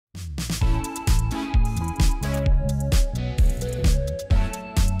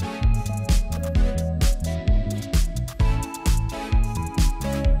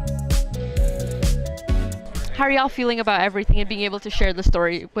how are y'all feeling about everything and being able to share the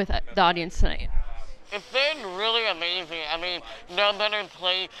story with the audience tonight? It's been really amazing. I mean, no better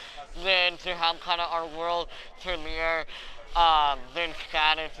place than to have kind of our world premiere, than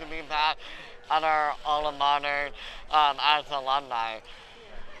SCAD to be back at our alma mater as alumni.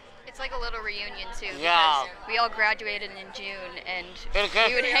 It's like a little reunion too, Yeah. because we all graduated in June, and It's good.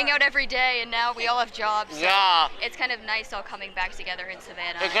 we would hang out every day, and now we all have jobs. So Yeah. it's kind of nice all coming back together in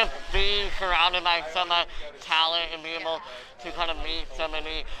Savannah. It's just being surrounded by so much talent and being able to kind of meet so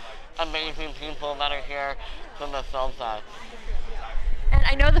many amazing people that are here from the film set. And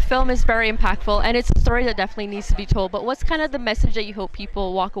I know the film is very impactful, and it's a story that definitely needs to be told, but what's kind of the message that you hope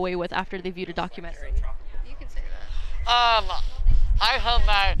people walk away with after they view the documentary? You can say that. I hope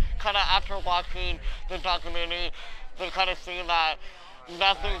that kind of after watching the documentary, they kind of see that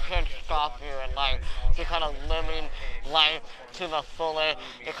nothing can stop you in life. To kind of living life to the fullest,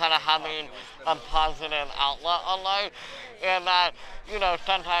 and kind of having a positive outlook on life, and that, you know,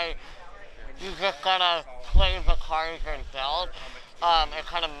 sometimes you just gotta play the cards you're dealt, and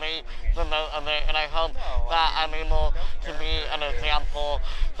kind of make the most of it. And I hope that I'm able to be an example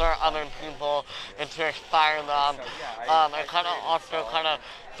for other people and to inspire them, and kind of also kind of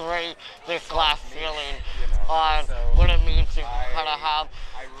break this glass ceiling on what it means to kind of have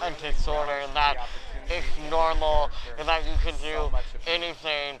a disorder, and that it's normal and that you can do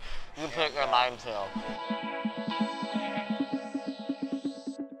anything you put your mind to.